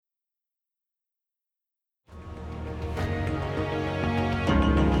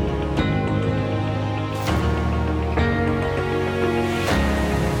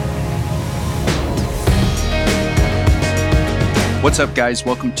What's up, guys?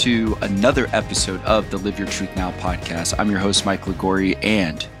 Welcome to another episode of the Live Your Truth Now podcast. I'm your host, Mike Liguori,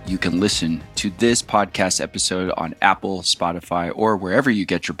 and you can listen to this podcast episode on Apple, Spotify, or wherever you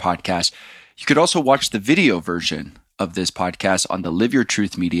get your podcast. You could also watch the video version of this podcast on the Live Your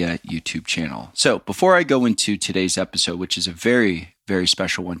Truth Media YouTube channel. So before I go into today's episode, which is a very, very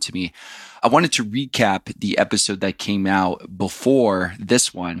special one to me, I wanted to recap the episode that came out before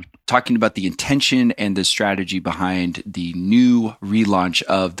this one, talking about the intention and the strategy behind the new relaunch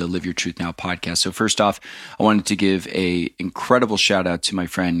of the Live Your Truth Now podcast. So first off, I wanted to give an incredible shout out to my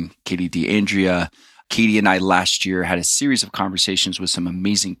friend, Katie D'Andrea. Katie and I last year had a series of conversations with some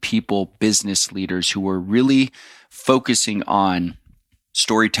amazing people, business leaders who were really focusing on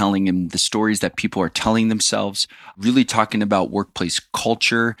storytelling and the stories that people are telling themselves, really talking about workplace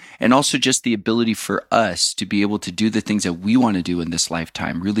culture, and also just the ability for us to be able to do the things that we want to do in this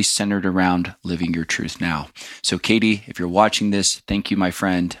lifetime, really centered around living your truth now. So Katie, if you're watching this, thank you, my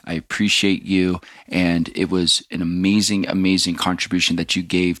friend. I appreciate you. And it was an amazing, amazing contribution that you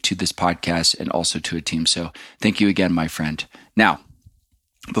gave to this podcast and also to a team. So thank you again, my friend. Now,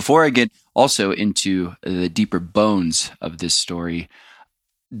 before I get also into the deeper bones of this story,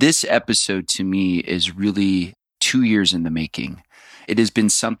 this episode to me is really 2 years in the making. It has been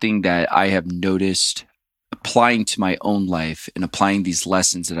something that I have noticed applying to my own life and applying these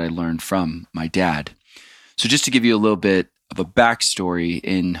lessons that I learned from my dad. So just to give you a little bit of a backstory,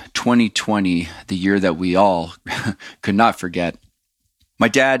 in 2020, the year that we all could not forget, my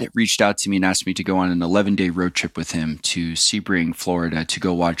dad reached out to me and asked me to go on an 11-day road trip with him to Sebring, Florida, to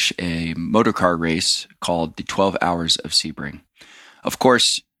go watch a motorcar race called the 12 Hours of Sebring. Of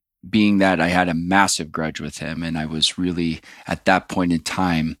course, being that I had a massive grudge with him, and I was really, at that point in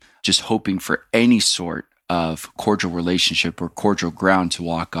time, just hoping for any sort of cordial relationship or cordial ground to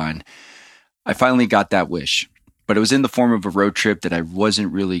walk on, I finally got that wish. But it was in the form of a road trip that I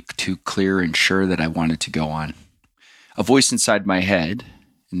wasn't really too clear and sure that I wanted to go on. A voice inside my head,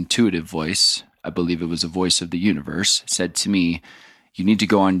 an intuitive voice, I believe it was a voice of the universe, said to me, "You need to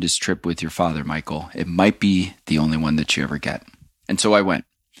go on this trip with your father, Michael. It might be the only one that you ever get." And so I went.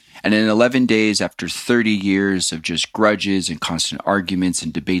 And in 11 days, after 30 years of just grudges and constant arguments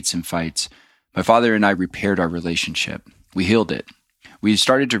and debates and fights, my father and I repaired our relationship. We healed it. We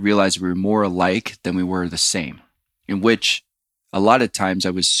started to realize we were more alike than we were the same, in which a lot of times I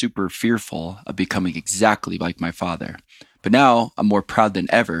was super fearful of becoming exactly like my father. But now I'm more proud than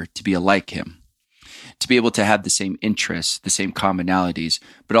ever to be like him, to be able to have the same interests, the same commonalities,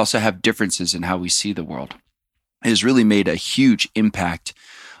 but also have differences in how we see the world. It has really made a huge impact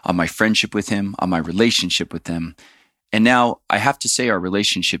on my friendship with him, on my relationship with him. And now I have to say our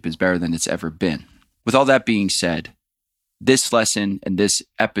relationship is better than it's ever been. With all that being said, this lesson and this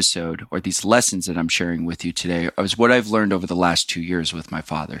episode, or these lessons that I'm sharing with you today, is what I've learned over the last 2 years with my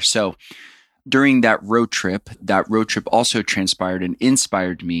father. So during that road trip also transpired and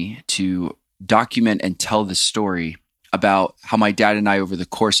inspired me to document and tell the story about how my dad and I, over the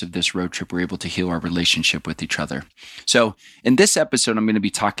course of this road trip, were able to heal our relationship with each other. So in this episode, I'm going to be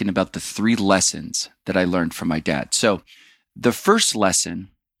talking about the 3 lessons that I learned from my dad. So the first lesson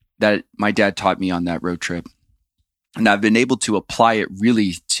that my dad taught me on that road trip, and I've been able to apply it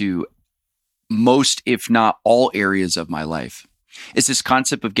really to most, if not all, areas of my life, is this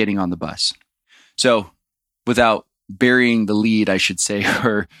concept of getting on the bus. So without burying the lead, I should say,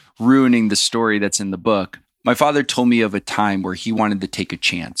 or ruining the story that's in the book, my father told me of a time where he wanted to take a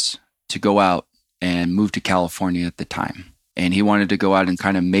chance to go out and move to California at the time. And he wanted to go out and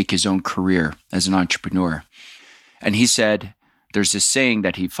kind of make his own career as an entrepreneur. And he said there's this saying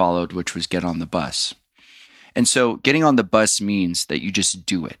that he followed, which was get on the bus. And so getting on the bus means that you just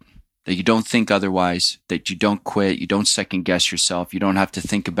do it, that you don't think otherwise, that you don't quit, you don't second guess yourself. You don't have to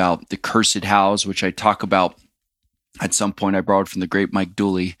think about the cursed hows, which I talk about at some point. I borrowed from the great Mike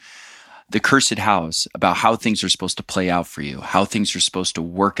Dooley. The cursed hows, about how things are supposed to play out for you, how things are supposed to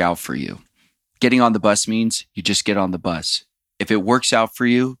work out for you. Getting on the bus means you just get on the bus. If it works out for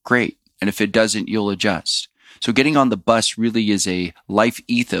you, great. And if it doesn't, you'll adjust. So getting on the bus really is a life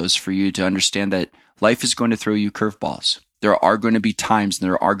ethos for you to understand that life is going to throw you curveballs. There are going to be times and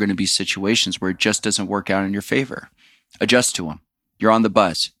there are going to be situations where it just doesn't work out in your favor. Adjust to them. You're on the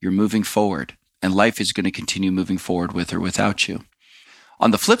bus. You're moving forward. And life is going to continue moving forward with or without you. On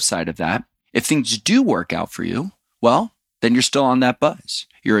the flip side of that, if things do work out for you, well, then you're still on that bus.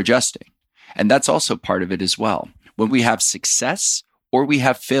 You're adjusting. And that's also part of it as well. When we have success or we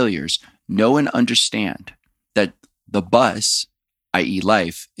have failures, know and understand that the bus, i.e.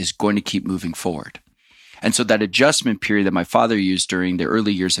 life, is going to keep moving forward. And so that adjustment period that my father used during the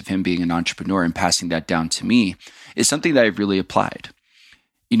early years of him being an entrepreneur and passing that down to me is something that I've really applied.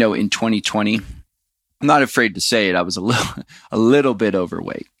 In 2020, I'm not afraid to say it, I was a little bit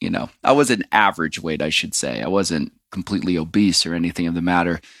overweight. I was an average weight, I should say. I wasn't completely obese or anything of the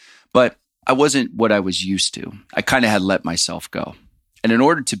matter, but I wasn't what I was used to. I kind of had let myself go. And in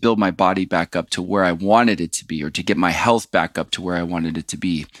order to build my body back up to where I wanted it to be, or to get my health back up to where I wanted it to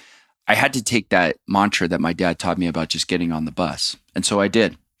be, I had to take that mantra that my dad taught me about just getting on the bus. And so I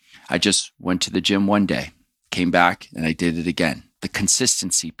did. I just went to the gym one day, came back, and I did it again. The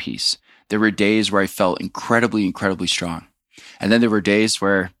consistency piece. There were days where I felt incredibly, incredibly strong. And then there were days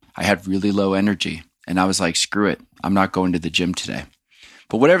where I had really low energy. And I was like, screw it. I'm not going to the gym today.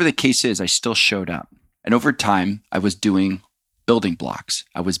 But whatever the case is, I still showed up. And over time, I was doing building blocks.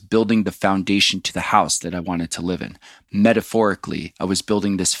 I was building the foundation to the house that I wanted to live in. Metaphorically, I was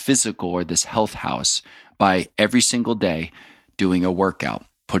building this physical or this health house by every single day doing a workout,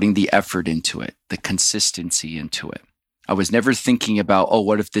 putting the effort into it, the consistency into it. I was never thinking about,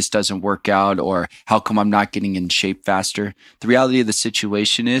 what if this doesn't work out, or how come I'm not getting in shape faster? The reality of the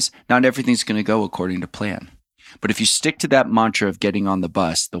situation is not everything's going to go according to plan. But if you stick to that mantra of getting on the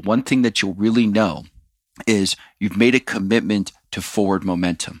bus, the one thing that you'll really know is you've made a commitment to forward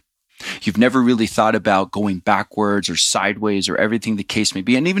momentum. You've never really thought about going backwards or sideways or everything the case may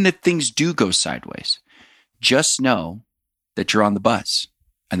be. And even if things do go sideways, just know that you're on the bus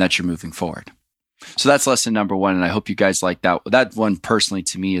and that you're moving forward. So that's lesson number one. And I hope you guys like that. That one personally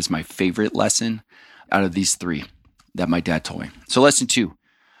to me is my favorite lesson out of these three that my dad told me. So lesson two,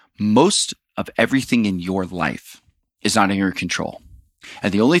 most of everything in your life is not in your control.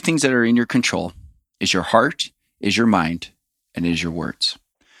 And the only things that are in your control is your heart, is your mind, and is your words.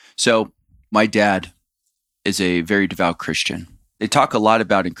 So my dad is a very devout Christian. They talk a lot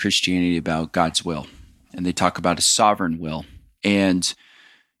about in Christianity about God's will, and they talk about a sovereign will, and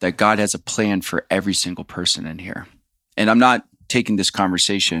that God has a plan for every single person in here. And I'm not taking this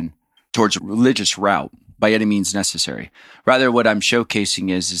conversation towards a religious route by any means necessary. Rather, what I'm showcasing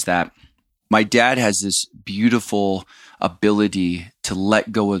is that my dad has this beautiful ability to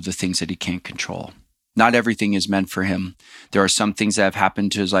let go of the things that he can't control. Not everything is meant for him. There are some things that have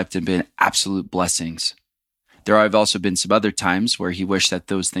happened to his life that have been absolute blessings. There have also been some other times where he wished that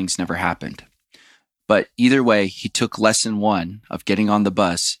those things never happened. But either way, he took lesson one of getting on the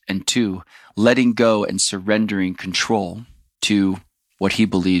bus, and two, letting go and surrendering control to what he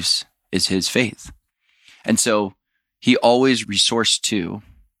believes is his faith. And so he always resourced to,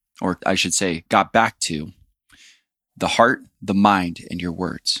 or I should say, got back to the heart, the mind, and your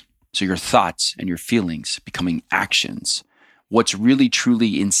words. So your thoughts and your feelings becoming actions. What's really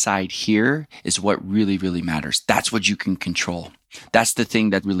truly inside here is what really, really matters. That's what you can control. That's the thing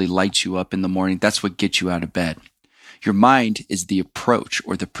that really lights you up in the morning. That's what gets you out of bed. Your mind is the approach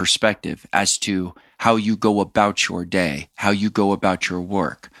or the perspective as to how you go about your day, how you go about your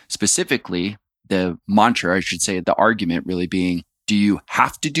work. Specifically, the mantra, I should say, the argument really being, do you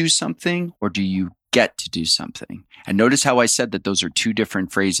have to do something or do you get to do something? And notice how I said that those are two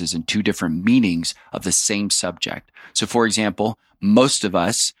different phrases and two different meanings of the same subject. So for example, most of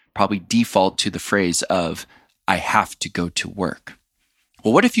us probably default to the phrase of, I have to go to work.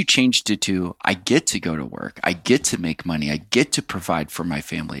 Well, what if you changed it to, I get to go to work. I get to make money. I get to provide for my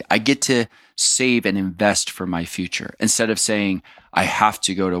family. I get to save and invest for my future. Instead of saying, I have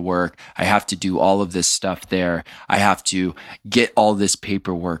to go to work. I have to do all of this stuff there. I have to get all this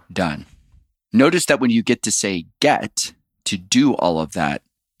paperwork done. Notice that when you get to say get to do all of that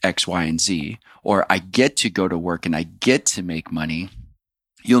X, Y, and Z, or I get to go to work and I get to make money,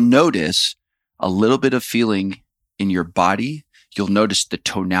 you'll notice a little bit of feeling in your body. You'll notice the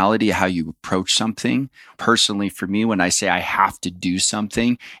tonality of how you approach something. Personally, for me, when I say I have to do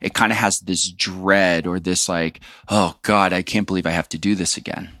something, it kind of has this dread or this like, oh God, I can't believe I have to do this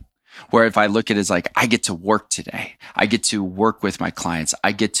again. Where if I look at it as like, I get to work today. I get to work with my clients.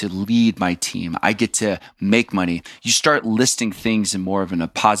 I get to lead my team. I get to make money. You start listing things in more of a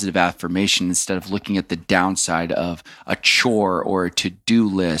positive affirmation instead of looking at the downside of a chore or a to-do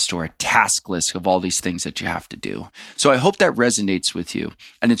list or a task list of all these things that you have to do. So I hope that resonates with you.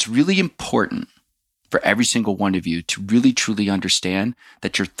 And it's really important for every single one of you to really, truly understand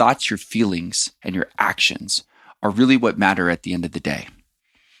that your thoughts, your feelings, and your actions are really what matter at the end of the day.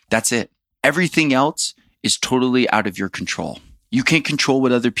 That's it. Everything else is totally out of your control. You can't control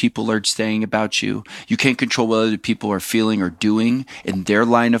what other people are saying about you. You can't control what other people are feeling or doing in their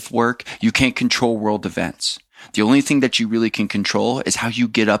line of work. You can't control world events. The only thing that you really can control is how you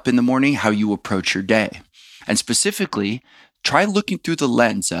get up in the morning, how you approach your day. And specifically, try looking through the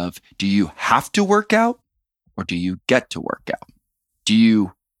lens of, do you have to work out or do you get to work out? Do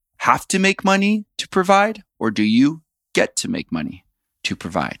you have to make money to provide, or do you get to make money to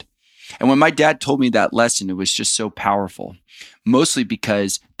provide? And when my dad told me that lesson, it was just so powerful, mostly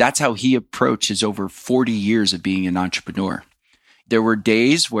because that's how he approached his over 40 years of being an entrepreneur. There were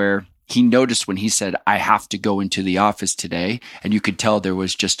days where he noticed when he said, I have to go into the office today, and you could tell there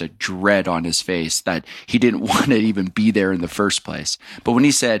was just a dread on his face that he didn't want to even be there in the first place. But when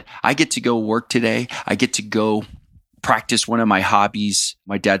he said, I get to go work today, I get to go practice one of my hobbies.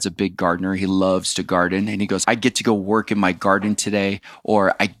 My dad's a big gardener. He loves to garden. And he goes, I get to go work in my garden today,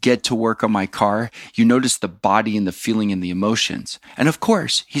 or I get to work on my car. You notice the body and the feeling and the emotions. And of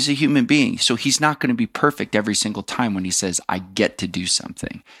course, he's a human being. So he's not going to be perfect every single time when he says, I get to do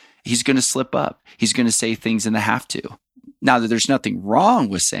something. He's going to slip up. He's going to say things in the have to. Now, there's nothing wrong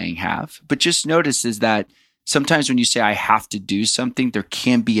with saying have, but just notice is that sometimes when you say, I have to do something, there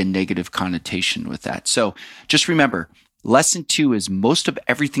can be a negative connotation with that. So just remember, lesson 2 is most of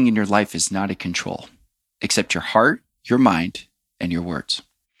everything in your life is not in control, except your heart, your mind, and your words.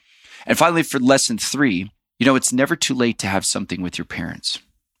 And finally, for lesson 3, it's never too late to have something with your parents.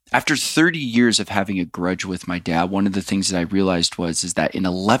 After 30 years of having a grudge with my dad, one of the things that I realized is that in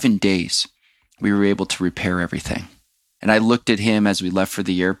 11 days, we were able to repair everything. And I looked at him as we left for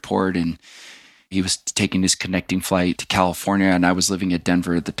the airport, and he was taking his connecting flight to California, and I was living at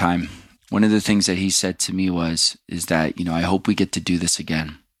Denver at the time. One of the things that he said to me is that, I hope we get to do this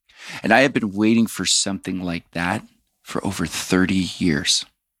again. And I had been waiting for something like that for over 30 years.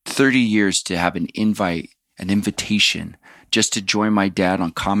 30 years to have an invitation, just to join my dad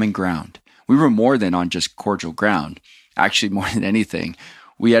on common ground. We were more than on just cordial ground. Actually, more than anything,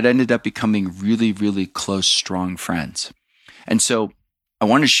 we had ended up becoming really, really close, strong friends. And so I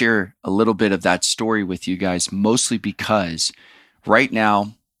want to share a little bit of that story with you guys, mostly because right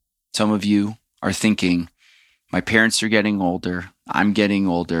now, some of you are thinking, my parents are getting older. I'm getting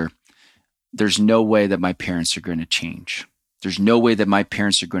older. There's no way that my parents are going to change. There's no way that my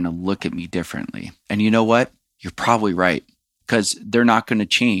parents are going to look at me differently. And you know what? You're probably right, because they're not going to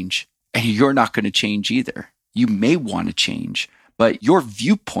change, and you're not going to change either. You may want to change, but your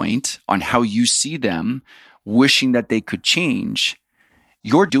viewpoint on how you see them, wishing that they could change,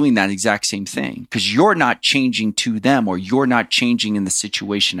 you're doing that exact same thing because you're not changing to them, or you're not changing in the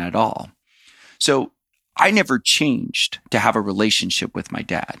situation at all. So I never changed to have a relationship with my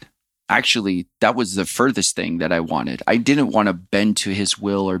dad. Actually, that was the furthest thing that I wanted. I didn't want to bend to his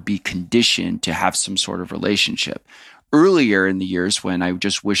will or be conditioned to have some sort of relationship. Earlier in the years when I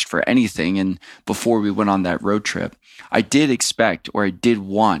just wished for anything, and before we went on that road trip, I did expect, or I did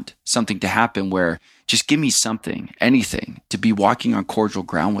want something to happen where just give me something, anything, to be walking on cordial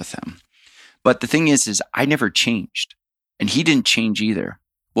ground with him. But the thing is I never changed, and he didn't change either.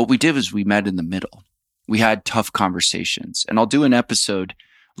 What we did was we met in the middle. We had tough conversations, and I'll do an episode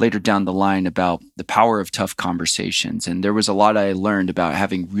later down the line about the power of tough conversations. And there was a lot I learned about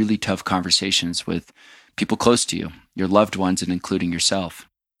having really tough conversations with people close to you, your loved ones, and including yourself.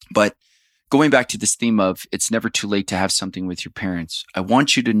 But going back to this theme of it's never too late to have something with your parents, I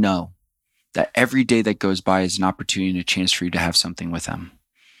want you to know that every day that goes by is an opportunity and a chance for you to have something with them.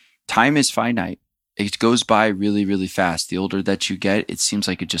 Time is finite. It goes by really, really fast. The older that you get, it seems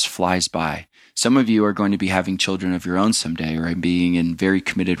like it just flies by. Some of you are going to be having children of your own someday, or being in very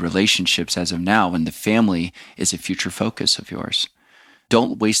committed relationships as of now, and the family is a future focus of yours.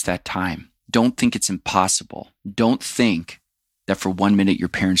 Don't waste that time. Don't think it's impossible. Don't think that for 1 minute your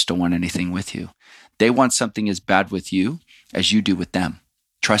parents don't want anything with you. They want something as bad with you as you do with them.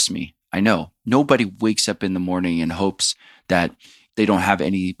 Trust me, I know. Nobody wakes up in the morning and hopes that they don't have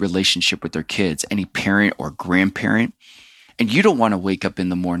any relationship with their kids, any parent or grandparent. And you don't want to wake up in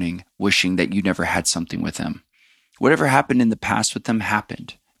the morning wishing that you never had something with them. Whatever happened in the past with them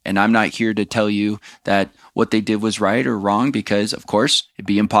happened. And I'm not here to tell you that what they did was right or wrong, because, of course, it'd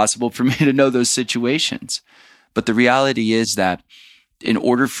be impossible for me to know those situations. But the reality is that in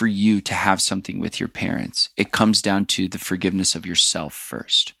order for you to have something with your parents, it comes down to the forgiveness of yourself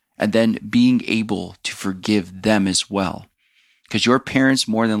first, and then being able to forgive them as well. Because your parents,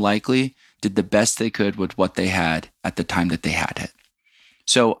 more than likely, did the best they could with what they had at the time that they had it.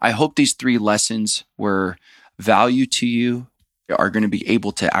 So I hope these 3 lessons were value to you, are going to be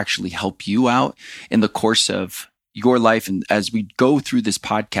able to actually help you out in the course of your life. And as we go through this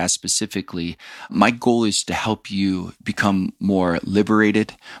podcast specifically, my goal is to help you become more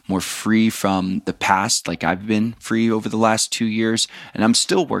liberated, more free from the past, like I've been free over the last 2 years. And I'm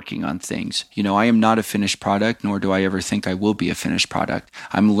still working on things. I am not a finished product, nor do I ever think I will be a finished product.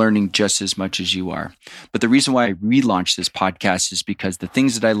 I'm learning just as much as you are. But the reason why I relaunched this podcast is because the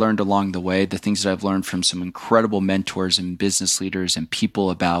things that I learned along the way, the things that I've learned from some incredible mentors and business leaders and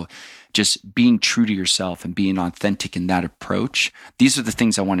people about just being true to yourself and being authentic in that approach. These are the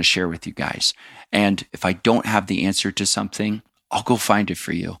things I want to share with you guys. And if I don't have the answer to something, I'll go find it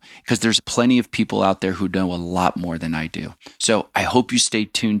for you, because there's plenty of people out there who know a lot more than I do. So I hope you stay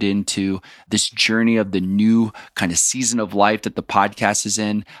tuned into this journey of the new kind of season of life that the podcast is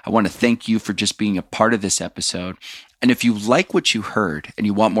in. I want to thank you for just being a part of this episode. And if you like what you heard and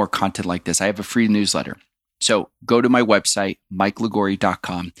you want more content like this, I have a free newsletter. So go to my website,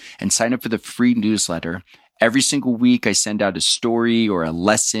 MikeLiguori.com, and sign up for the free newsletter. Every single week, I send out a story or a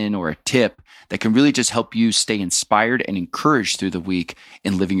lesson or a tip that can really just help you stay inspired and encouraged through the week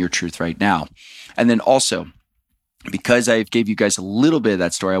in living your truth right now. And then also, because I gave you guys a little bit of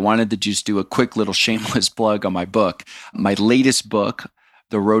that story, I wanted to just do a quick little shameless plug on my book. My latest book,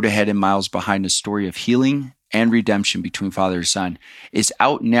 The Road Ahead and Miles Behind: A Story of Healing and Redemption Between Father and Son, is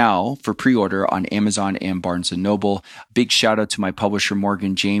out now for pre-order on Amazon and Barnes & Noble. Big shout out to my publisher,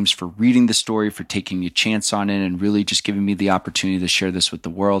 Morgan James, for reading the story, for taking a chance on it, and really just giving me the opportunity to share this with the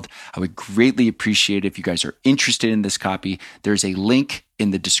world. I would greatly appreciate it if you guys are interested in this copy. There's a link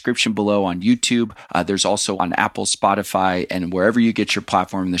in the description below on YouTube. There's also on Apple, Spotify, and wherever you get your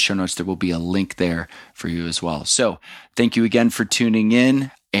platform. In the show notes, there will be a link there for you as well. So thank you again for tuning in,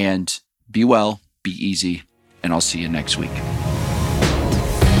 and be well, be easy, and I'll see you next week.